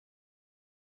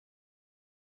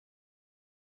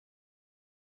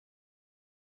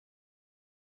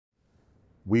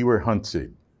We were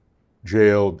hunted,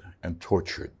 jailed, and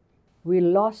tortured. We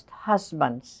lost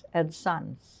husbands and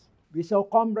sons. We saw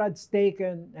comrades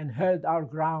taken and held our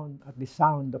ground at the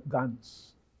sound of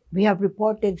guns. We have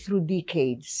reported through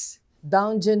decades,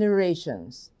 down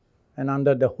generations, and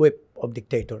under the whip of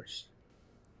dictators.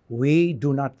 We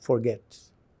do not forget.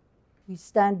 We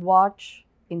stand watch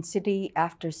in city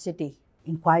after city,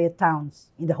 in quiet towns,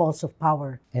 in the halls of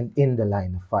power, and in the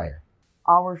line of fire.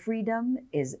 Our freedom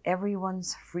is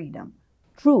everyone's freedom.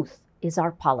 Truth is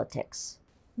our politics.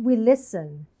 We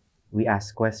listen. We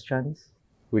ask questions.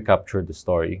 We capture the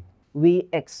story. We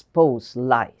expose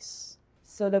lies.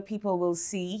 So the people will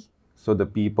see. So the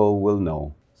people will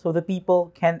know. So the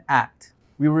people can act.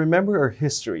 We remember our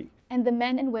history. And the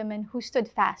men and women who stood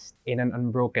fast. In an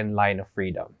unbroken line of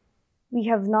freedom. We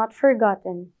have not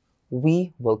forgotten.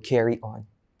 We will carry on.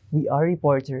 We are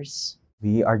reporters.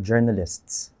 We are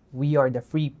journalists. We are the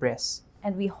free press.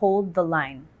 And we hold the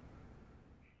line.